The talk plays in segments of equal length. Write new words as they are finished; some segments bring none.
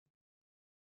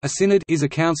A synod is a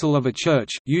council of a church,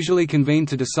 usually convened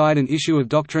to decide an issue of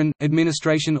doctrine,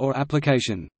 administration or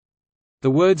application.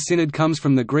 The word synod comes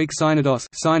from the Greek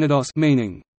synodos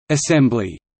meaning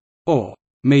assembly or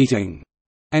meeting,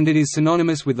 and it is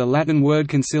synonymous with the Latin word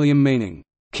concilium meaning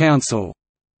council.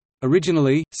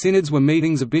 Originally, synods were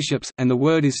meetings of bishops, and the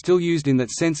word is still used in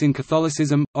that sense in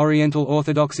Catholicism, Oriental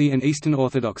Orthodoxy and Eastern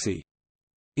Orthodoxy.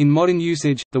 In modern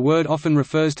usage, the word often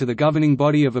refers to the governing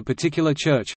body of a particular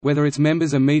church, whether its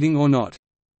members are meeting or not.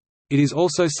 It is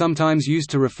also sometimes used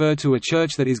to refer to a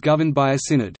church that is governed by a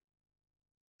synod.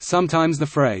 Sometimes the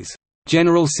phrase,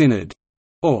 "general synod"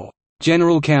 or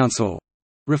 "general council"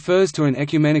 refers to an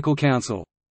ecumenical council.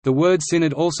 The word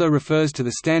synod also refers to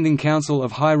the standing council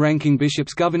of high-ranking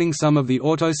bishops governing some of the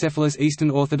autocephalous Eastern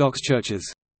Orthodox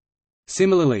churches.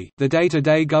 Similarly, the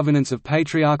day-to-day governance of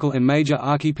patriarchal and major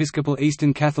archiepiscopal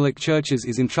Eastern Catholic churches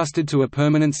is entrusted to a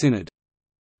permanent synod.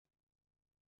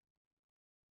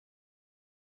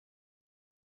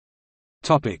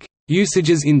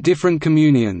 Usages in different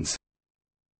communions.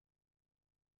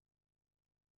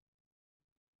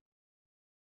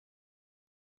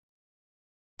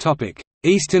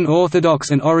 Eastern Orthodox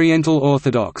and Oriental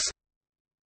Orthodox.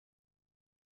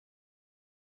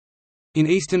 In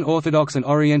Eastern Orthodox and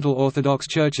Oriental Orthodox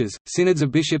churches, synods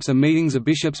of bishops are meetings of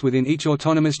bishops within each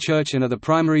autonomous church and are the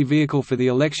primary vehicle for the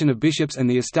election of bishops and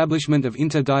the establishment of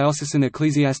inter-diocesan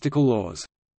ecclesiastical laws.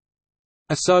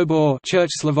 A sobor, Church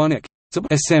Slavonic,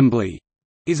 assembly,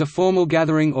 is a formal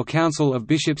gathering or council of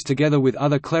bishops together with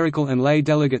other clerical and lay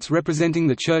delegates representing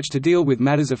the church to deal with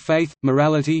matters of faith,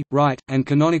 morality, rite, and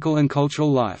canonical and cultural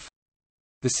life.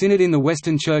 The synod in the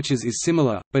Western churches is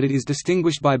similar, but it is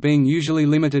distinguished by being usually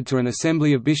limited to an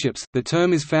assembly of bishops. The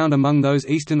term is found among those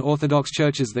Eastern Orthodox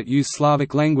churches that use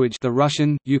Slavic language, the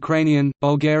Russian, Ukrainian,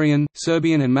 Bulgarian,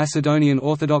 Serbian and Macedonian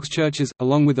Orthodox churches,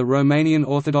 along with the Romanian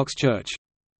Orthodox Church.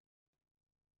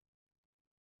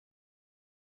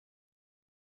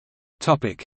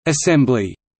 Topic: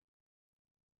 Assembly.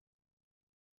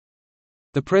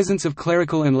 The presence of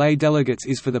clerical and lay delegates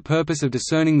is for the purpose of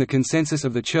discerning the consensus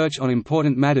of the Church on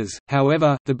important matters.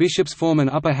 However, the bishops form an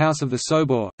upper house of the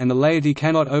sobor, and the laity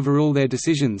cannot overrule their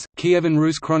decisions. Kievan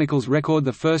Rus chronicles record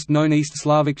the first known East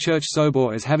Slavic Church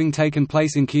sobor as having taken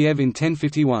place in Kiev in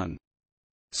 1051.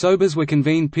 Sobors were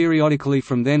convened periodically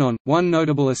from then on. One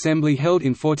notable assembly held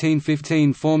in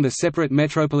 1415 formed a separate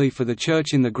metropoly for the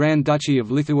Church in the Grand Duchy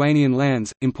of Lithuanian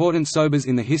lands. Important sobors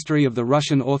in the history of the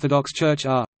Russian Orthodox Church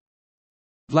are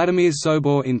Vladimir's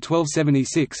Sobor in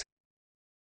 1276,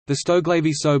 the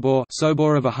Stoglavy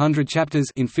Sobor of 100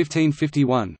 chapters in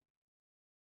 1551,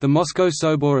 the Moscow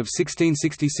Sobor of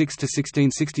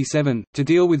 1666–1667, to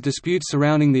deal with disputes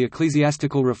surrounding the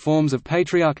ecclesiastical reforms of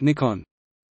Patriarch Nikon,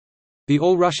 the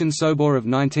All-Russian Sobor of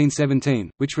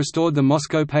 1917, which restored the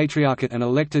Moscow Patriarchate and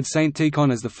elected Saint Tikhon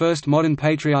as the first modern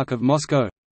Patriarch of Moscow,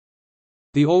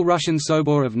 the All-Russian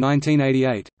Sobor of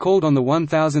 1988, called on the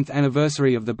 1000th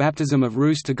anniversary of the baptism of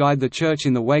Rus to guide the Church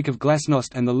in the wake of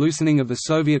Glasnost and the loosening of the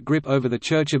Soviet grip over the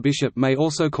Church. A bishop may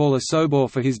also call a sobor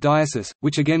for his diocese,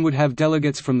 which again would have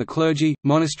delegates from the clergy,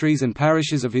 monasteries and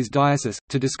parishes of his diocese,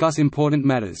 to discuss important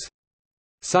matters.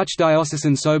 Such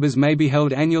diocesan sobors may be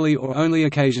held annually or only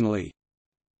occasionally.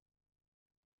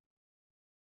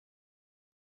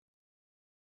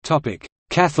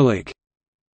 Catholic.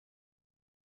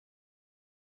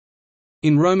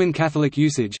 In Roman Catholic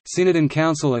usage, synod and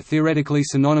council are theoretically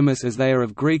synonymous as they are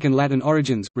of Greek and Latin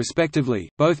origins, respectively,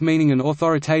 both meaning an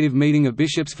authoritative meeting of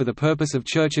bishops for the purpose of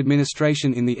church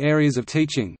administration in the areas of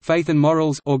teaching, faith and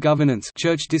morals, or governance,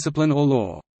 church discipline or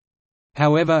law.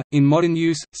 However, in modern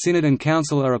use, synod and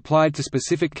council are applied to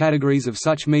specific categories of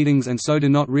such meetings and so do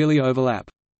not really overlap.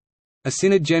 A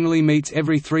synod generally meets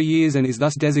every 3 years and is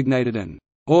thus designated an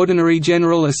ordinary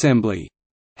general assembly.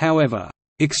 However,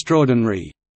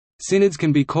 extraordinary synods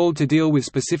can be called to deal with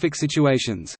specific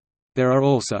situations. There are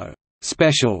also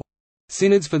special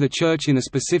synods for the Church in a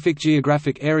specific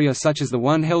geographic area, such as the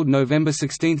one held November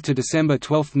 16 to December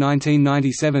 12,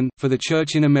 1997, for the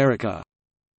Church in America.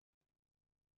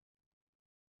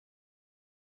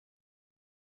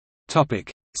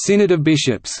 Synod of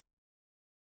Bishops.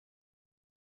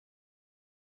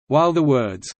 While the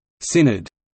words synod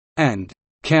and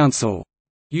council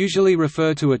usually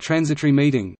refer to a transitory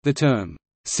meeting, the term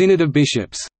Synod of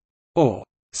Bishops, or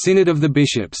Synod of the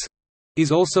Bishops,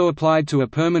 is also applied to a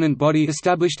permanent body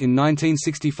established in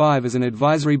 1965 as an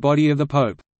advisory body of the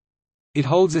Pope. It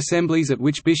holds assemblies at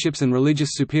which bishops and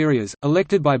religious superiors,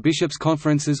 elected by bishops'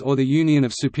 conferences or the Union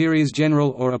of Superiors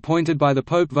General or appointed by the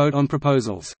Pope, vote on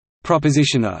proposals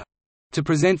propositioner to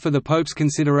present for the Pope's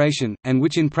consideration, and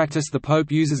which in practice the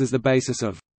Pope uses as the basis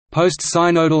of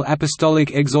post-synodal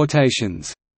apostolic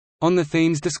exhortations on the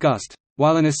themes discussed.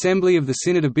 While an assembly of the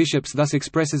Synod of Bishops thus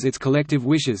expresses its collective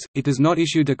wishes, it does not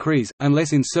issue decrees,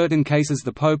 unless in certain cases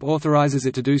the Pope authorizes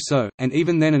it to do so, and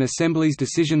even then an assembly's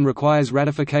decision requires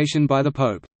ratification by the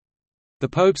Pope. The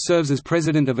Pope serves as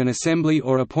president of an assembly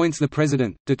or appoints the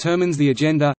president, determines the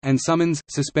agenda, and summons,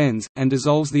 suspends, and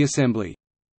dissolves the assembly.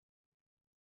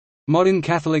 Modern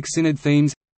Catholic Synod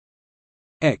themes: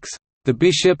 X. The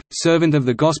Bishop, servant of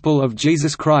the Gospel of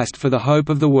Jesus Christ for the hope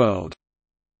of the world.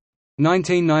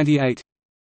 1998.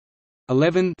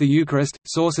 11. The Eucharist,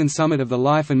 source and summit of the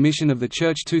life and mission of the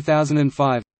Church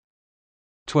 2005.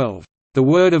 12. The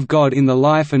Word of God in the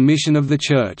life and mission of the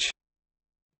Church.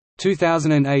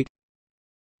 2008.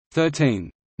 13.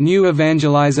 New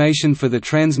evangelization for the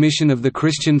transmission of the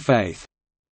Christian faith.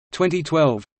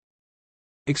 2012.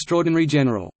 Extraordinary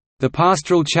General. The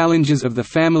pastoral challenges of the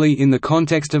family in the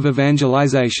context of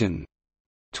evangelization.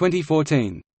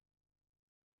 2014.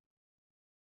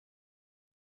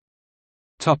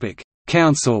 Topic: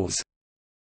 Councils.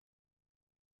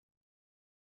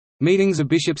 Meetings of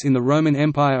bishops in the Roman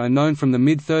Empire are known from the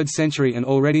mid-3rd century and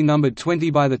already numbered 20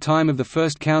 by the time of the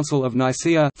First Council of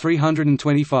Nicaea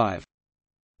 325.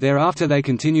 Thereafter they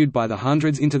continued by the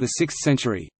hundreds into the 6th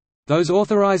century. Those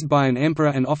authorized by an emperor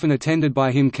and often attended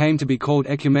by him came to be called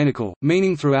ecumenical,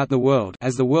 meaning throughout the world,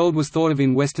 as the world was thought of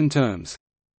in Western terms.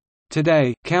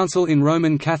 Today, council in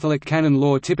Roman Catholic canon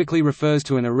law typically refers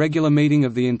to an irregular meeting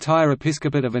of the entire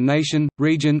episcopate of a nation,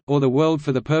 region, or the world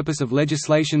for the purpose of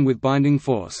legislation with binding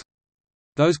force.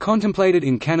 Those contemplated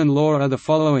in canon law are the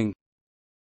following.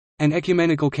 An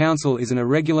ecumenical council is an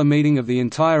irregular meeting of the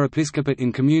entire episcopate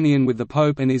in communion with the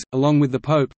Pope and is, along with the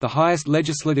Pope, the highest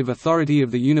legislative authority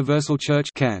of the Universal Church.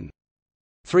 Can.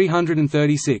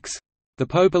 336. The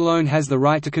Pope alone has the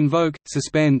right to convoke,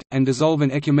 suspend, and dissolve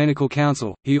an ecumenical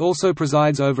council. He also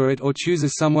presides over it or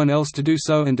chooses someone else to do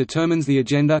so and determines the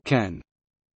agenda. Can.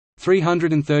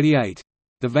 338.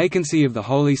 The vacancy of the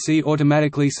Holy See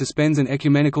automatically suspends an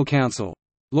ecumenical council.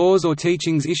 Laws or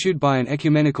teachings issued by an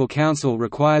ecumenical council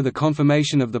require the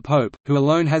confirmation of the Pope, who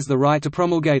alone has the right to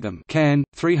promulgate them. Can.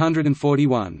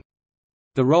 341.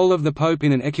 The role of the Pope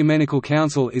in an ecumenical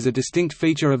council is a distinct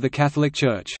feature of the Catholic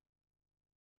Church.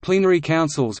 Plenary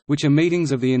councils, which are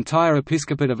meetings of the entire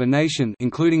episcopate of a nation,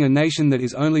 including a nation that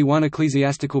is only one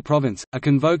ecclesiastical province, are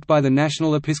convoked by the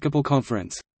National Episcopal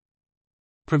Conference.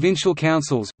 Provincial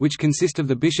councils, which consist of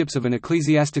the bishops of an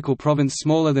ecclesiastical province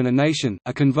smaller than a nation,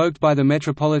 are convoked by the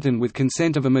metropolitan with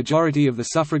consent of a majority of the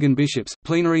suffragan bishops.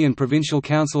 Plenary and provincial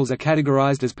councils are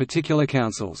categorized as particular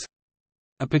councils.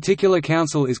 A particular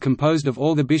council is composed of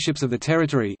all the bishops of the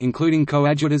territory, including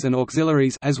coadjutors and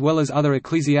auxiliaries, as well as other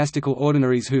ecclesiastical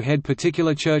ordinaries who head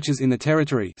particular churches in the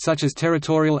territory, such as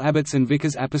territorial abbots and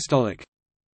vicars apostolic.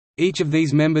 Each of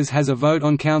these members has a vote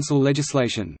on council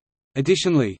legislation.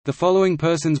 Additionally, the following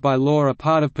persons by law are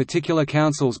part of particular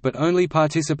councils but only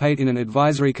participate in an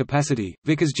advisory capacity: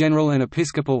 vicars general and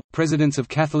episcopal, presidents of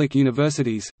Catholic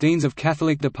universities, deans of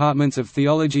Catholic departments of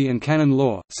theology and canon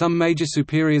law, some major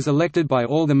superiors elected by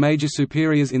all the major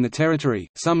superiors in the territory,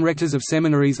 some rectors of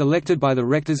seminaries elected by the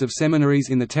rectors of seminaries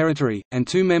in the territory, and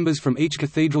 2 members from each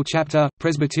cathedral chapter,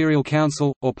 presbyterial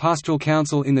council, or pastoral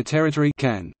council in the territory.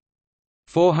 Can.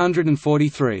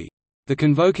 443. The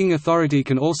convoking authority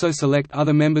can also select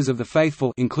other members of the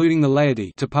faithful, including the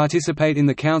laity, to participate in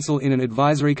the council in an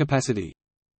advisory capacity.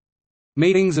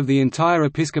 Meetings of the entire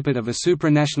episcopate of a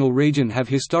supranational region have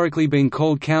historically been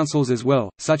called councils as well,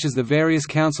 such as the various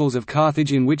councils of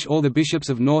Carthage in which all the bishops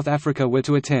of North Africa were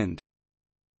to attend.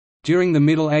 During the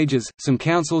Middle Ages, some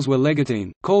councils were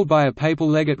legatine, called by a papal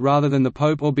legate rather than the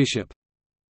pope or bishop.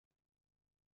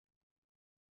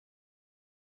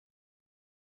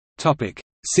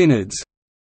 Synods.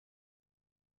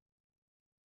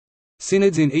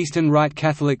 Synods in Eastern Rite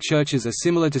Catholic churches are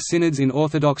similar to synods in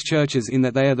Orthodox churches in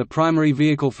that they are the primary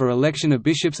vehicle for election of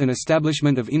bishops and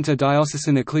establishment of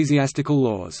interdiocesan ecclesiastical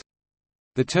laws.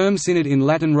 The term synod in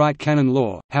Latin Rite canon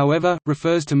law, however,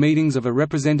 refers to meetings of a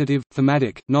representative,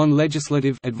 thematic,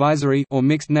 non-legislative, advisory, or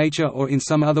mixed nature or in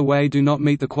some other way do not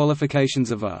meet the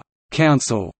qualifications of a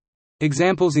council.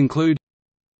 Examples include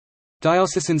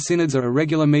diocesan synods are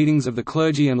irregular meetings of the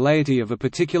clergy and laity of a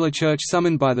particular church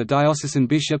summoned by the diocesan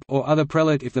bishop or other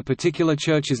prelate if the particular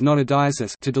church is not a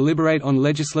diocese to deliberate on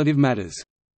legislative matters.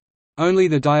 Only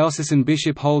the diocesan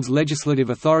bishop holds legislative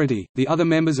authority, the other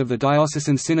members of the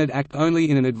diocesan synod act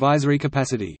only in an advisory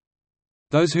capacity.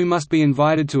 Those who must be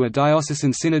invited to a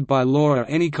diocesan synod by law are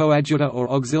any coadjutor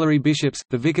or auxiliary bishops,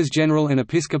 the vicars general and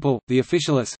episcopal, the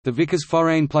officialis, the vicars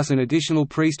forain plus an additional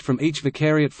priest from each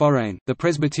vicariate forain, the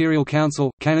presbyterial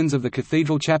council, canons of the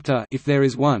cathedral chapter if there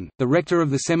is one, the rector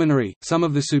of the seminary, some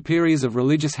of the superiors of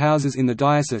religious houses in the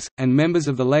diocese, and members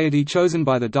of the laity chosen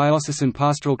by the diocesan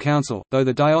pastoral council, though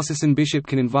the diocesan bishop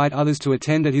can invite others to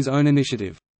attend at his own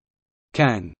initiative.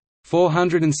 Can.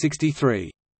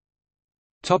 463.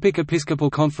 Episcopal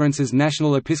conferences.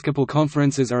 National episcopal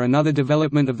conferences are another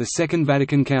development of the Second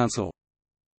Vatican Council.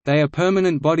 They are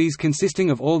permanent bodies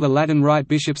consisting of all the Latin Rite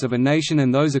bishops of a nation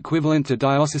and those equivalent to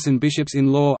diocesan bishops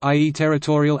in law, i.e.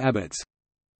 territorial abbots.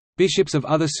 Bishops of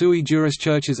other sui juris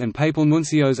churches and papal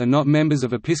nuncios are not members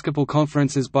of episcopal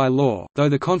conferences by law, though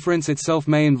the conference itself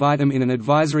may invite them in an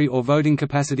advisory or voting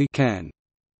capacity. Can.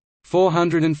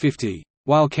 450.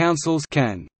 While councils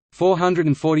can.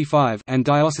 445 and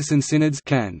diocesan synods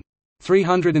can.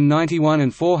 391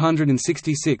 and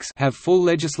 466 have full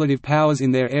legislative powers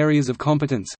in their areas of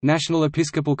competence. National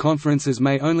episcopal conferences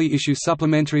may only issue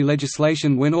supplementary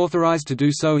legislation when authorized to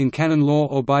do so in canon law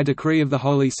or by decree of the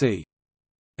Holy See.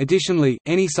 Additionally,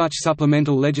 any such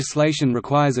supplemental legislation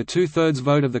requires a two-thirds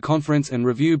vote of the conference and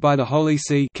review by the Holy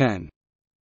See. Can.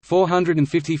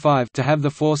 455 to have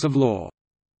the force of law.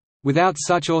 Without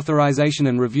such authorization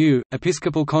and review,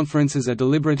 episcopal conferences are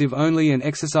deliberative only and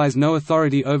exercise no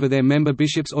authority over their member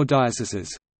bishops or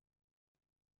dioceses.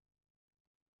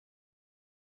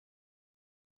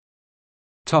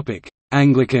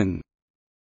 Anglican.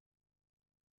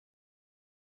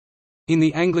 In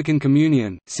the Anglican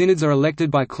Communion, synods are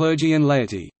elected by clergy and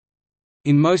laity.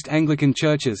 In most Anglican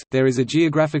churches, there is a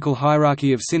geographical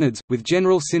hierarchy of synods, with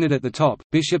general synod at the top.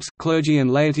 Bishops, clergy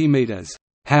and laity meet as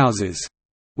 «houses»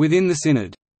 within the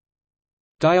synod.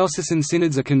 Diocesan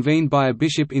synods are convened by a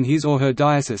bishop in his or her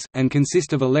diocese, and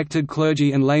consist of elected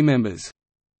clergy and lay members.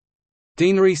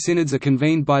 Deanery synods are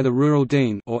convened by the rural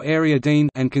dean or area dean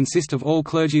and consist of all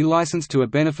clergy licensed to a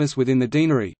benefice within the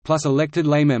deanery, plus elected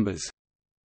lay members.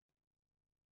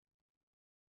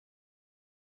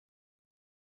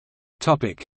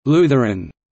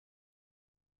 Lutheran.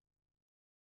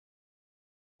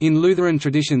 In Lutheran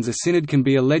traditions, a synod can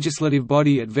be a legislative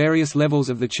body at various levels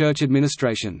of the church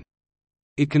administration.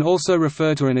 It can also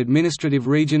refer to an administrative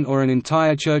region or an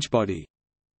entire church body.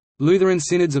 Lutheran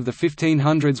synods of the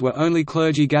 1500s were only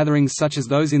clergy gatherings such as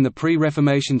those in the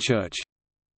pre-Reformation Church.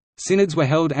 Synods were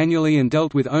held annually and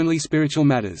dealt with only spiritual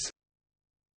matters.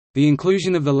 The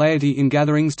inclusion of the laity in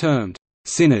gatherings termed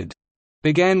synod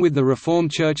began with the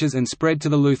Reformed churches and spread to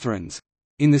the Lutherans.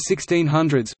 In the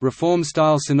 1600s,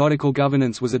 Reform-style synodical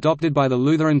governance was adopted by the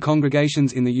Lutheran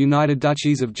congregations in the United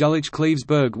Duchies of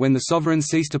Jülich-Klevsburg when the sovereign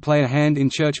ceased to play a hand in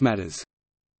church matters.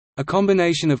 A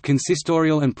combination of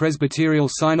consistorial and presbyterial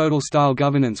synodal-style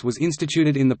governance was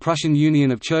instituted in the Prussian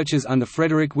Union of Churches under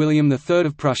Frederick William III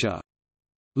of Prussia.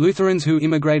 Lutherans who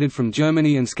immigrated from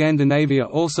Germany and Scandinavia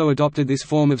also adopted this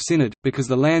form of synod, because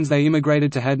the lands they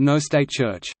immigrated to had no state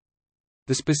church.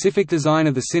 The specific design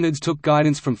of the synods took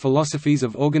guidance from philosophies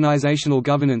of organizational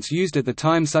governance used at the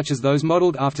time, such as those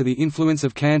modeled after the influence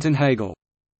of Kant and Hegel.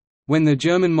 When the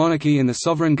German monarchy and the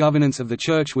sovereign governance of the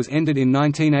Church was ended in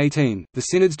 1918, the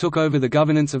synods took over the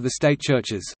governance of the state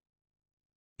churches.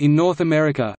 In North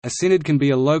America, a synod can be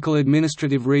a local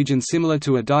administrative region similar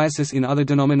to a diocese in other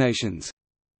denominations.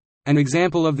 An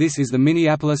example of this is the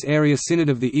Minneapolis Area Synod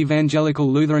of the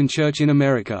Evangelical Lutheran Church in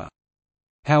America.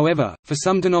 However, for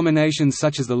some denominations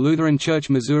such as the Lutheran Church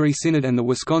Missouri Synod and the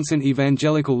Wisconsin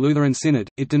Evangelical Lutheran Synod,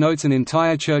 it denotes an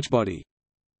entire church body.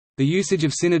 The usage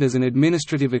of synod as an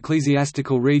administrative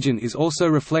ecclesiastical region is also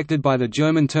reflected by the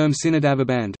German term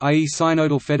Synodalverband, i.e.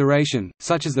 synodal federation,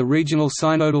 such as the Regional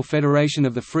Synodal Federation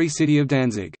of the Free City of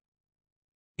Danzig.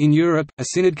 In Europe, a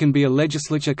synod can be a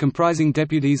legislature comprising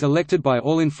deputies elected by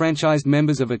all enfranchised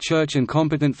members of a church and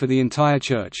competent for the entire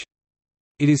church.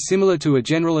 It is similar to a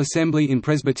General Assembly in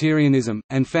Presbyterianism,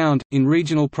 and found, in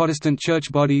regional Protestant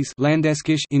church bodies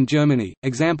Landeskirche in Germany.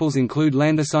 Examples include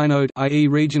Landessynod, i.e.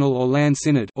 regional or land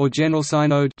synod, or General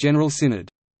Synod, General Synod.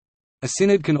 A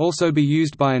synod can also be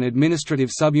used by an administrative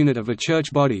subunit of a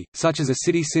church body, such as a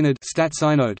city synod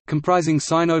Stadtsynod, comprising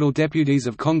synodal deputies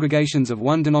of congregations of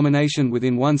one denomination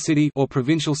within one city, or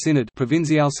provincial synod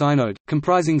Provinzialsynod,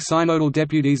 comprising synodal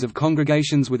deputies of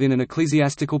congregations within an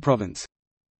ecclesiastical province.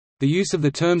 The use of the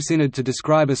term synod to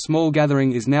describe a small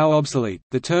gathering is now obsolete.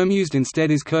 The term used instead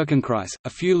is Kirchenkreis. A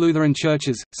few Lutheran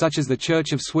churches, such as the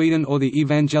Church of Sweden or the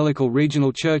Evangelical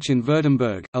Regional Church in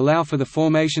Württemberg, allow for the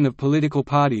formation of political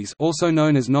parties, also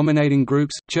known as nominating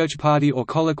groups, church party or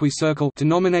colloquy circle, to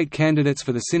nominate candidates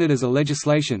for the synod as a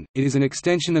legislation. It is an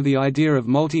extension of the idea of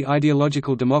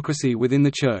multi-ideological democracy within the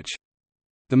Church.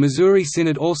 The Missouri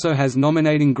Synod also has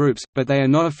nominating groups, but they are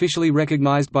not officially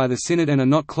recognized by the Synod and are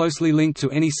not closely linked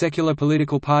to any secular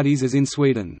political parties as in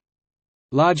Sweden.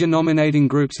 Larger nominating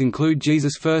groups include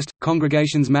Jesus First,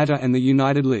 Congregations Matter and the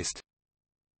United List.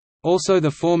 Also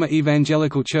the former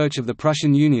Evangelical Church of the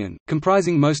Prussian Union,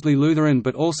 comprising mostly Lutheran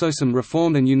but also some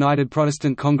Reformed and United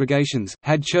Protestant congregations,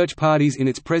 had church parties in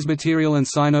its presbyterial and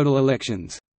synodal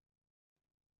elections.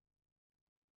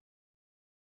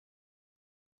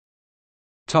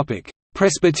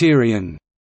 Presbyterian.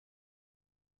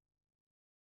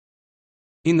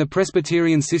 In the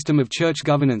Presbyterian system of church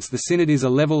governance, the synod is a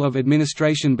level of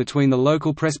administration between the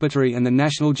local presbytery and the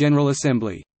National General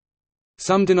Assembly.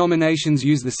 Some denominations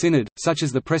use the synod, such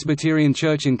as the Presbyterian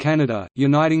Church in Canada,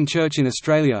 Uniting Church in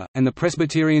Australia, and the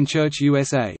Presbyterian Church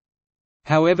USA.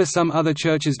 However, some other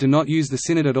churches do not use the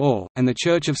synod at all, and the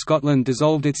Church of Scotland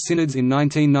dissolved its synods in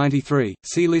 1993.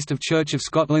 See List of Church of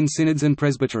Scotland synods and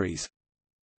presbyteries.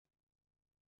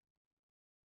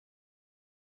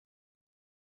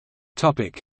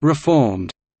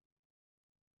 Reformed.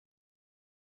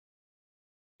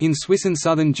 In Swiss and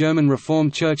southern German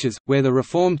Reformed churches, where the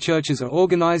Reformed churches are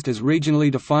organized as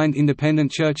regionally defined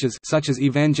independent churches such as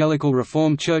Evangelical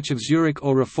Reformed Church of Zurich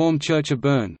or Reformed Church of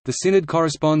Bern, the synod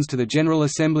corresponds to the General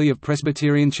Assembly of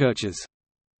Presbyterian churches.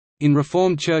 In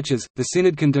Reformed churches, the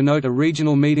synod can denote a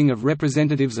regional meeting of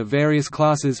representatives of various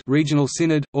classes, regional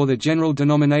synod, or the general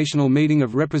denominational meeting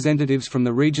of representatives from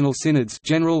the regional synods,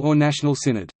 general or national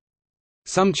synod.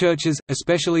 Some churches,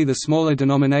 especially the smaller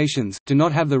denominations, do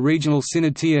not have the regional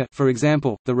synod tier, for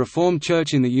example, the Reformed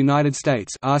Church in the United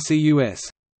States (RCUS).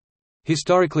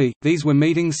 Historically, these were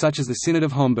meetings such as the Synod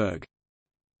of Homburg.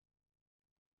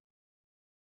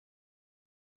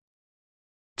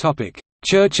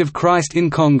 Church of Christ in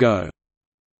Congo.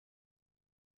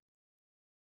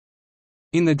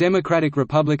 In the Democratic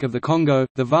Republic of the Congo,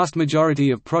 the vast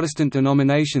majority of Protestant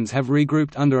denominations have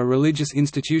regrouped under a religious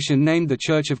institution named the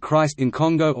Church of Christ in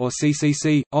Congo or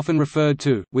CCC, often referred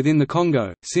to, within the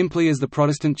Congo, simply as the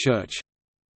Protestant Church.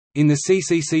 In the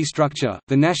CCC structure,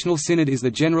 the National Synod is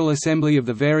the General Assembly of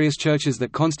the various churches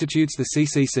that constitutes the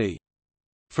CCC.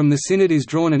 From the Synod is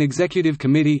drawn an executive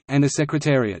committee, and a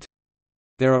secretariat.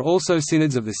 There are also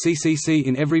synods of the CCC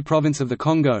in every province of the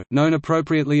Congo, known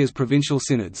appropriately as provincial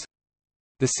synods.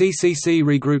 The CCC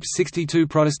regroups 62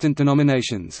 Protestant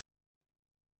denominations.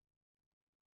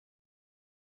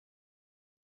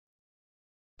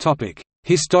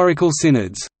 Historical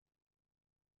synods.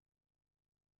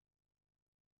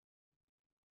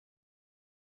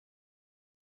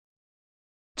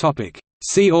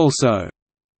 See also.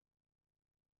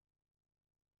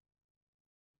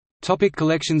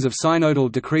 Collections of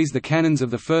synodal decrees. The canons of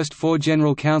the first four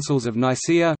general councils of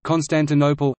Nicaea,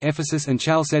 Constantinople, Ephesus and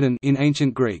Chalcedon in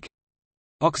Ancient Greek.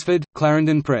 Oxford,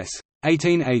 Clarendon Press.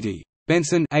 1880.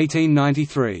 Benson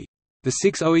 1893. The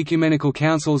Six Oecumenical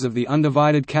Councils of the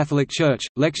Undivided Catholic Church,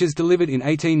 lectures delivered in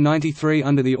 1893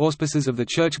 under the auspices of the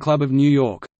Church Club of New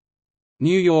York.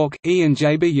 New York, E. and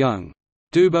J. B. Young.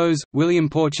 Dubose, William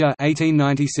Porcher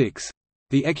 1896.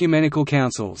 The Ecumenical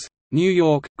Councils. New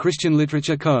York, Christian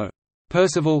Literature Co.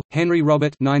 Percival, Henry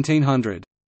Robert 1900.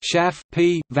 Schaff,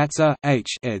 P., Vatzer, H.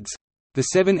 eds. The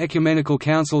Seven Ecumenical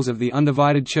Councils of the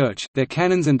Undivided Church, their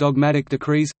canons and dogmatic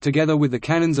decrees, together with the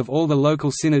canons of all the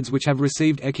local synods which have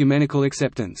received ecumenical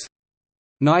acceptance.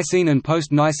 Nicene and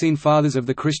Post-Nicene Fathers of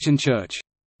the Christian Church.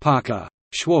 Parker.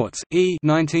 Schwartz, E.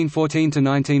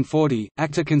 1914–1940,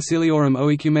 Acta Conciliorum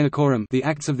Oecumenicorum, The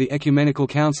Acts of the Ecumenical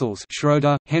Councils.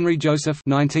 Schroeder, Henry Joseph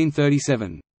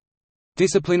 1937.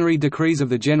 Disciplinary Decrees of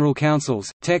the General Councils,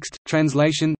 Text,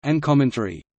 Translation, and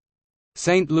Commentary.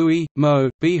 St. Louis, Mo.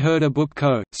 B. Herder Book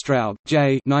Co., Straub,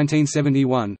 J.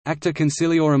 1971, Acta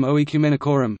Conciliorum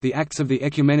Oecumenicorum, The Acts of the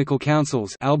Ecumenical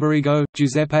Councils. Alberigo,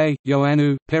 Giuseppe,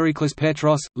 Ioannou, Pericles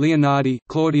Petros, Leonardi,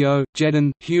 Claudio,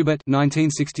 Jedin, Hubert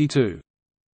 1962.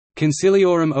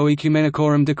 Conciliorum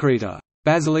Oecumenicorum Decreta.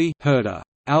 Basili, Herder.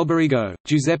 Alberigo,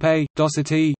 Giuseppe,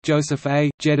 Dossetti, Joseph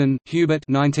A., Jedin, Hubert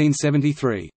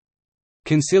 1973.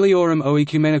 Conciliorum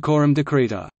Oecumenicorum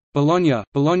Decreta. Bologna,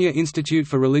 Bologna Institute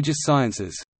for Religious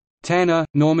Sciences. Tanner,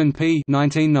 Norman P.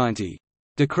 1990.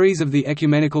 Decrees of the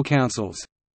Ecumenical Councils.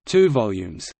 2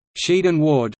 volumes. Sheed and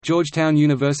Ward, Georgetown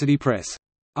University Press.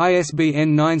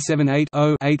 ISBN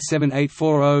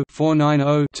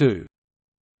 978-0-87840-490-2.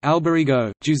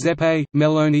 Alberigo, Giuseppe,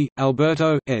 Meloni,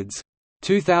 Alberto, eds.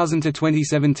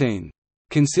 2000–2017.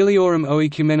 Conciliorum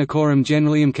Oecumenicorum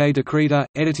Generalium que Decreta,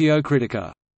 editio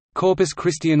critica. Corpus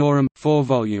Christianorum, 4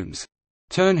 volumes.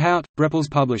 Turnhout, Brepols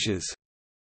Publishers.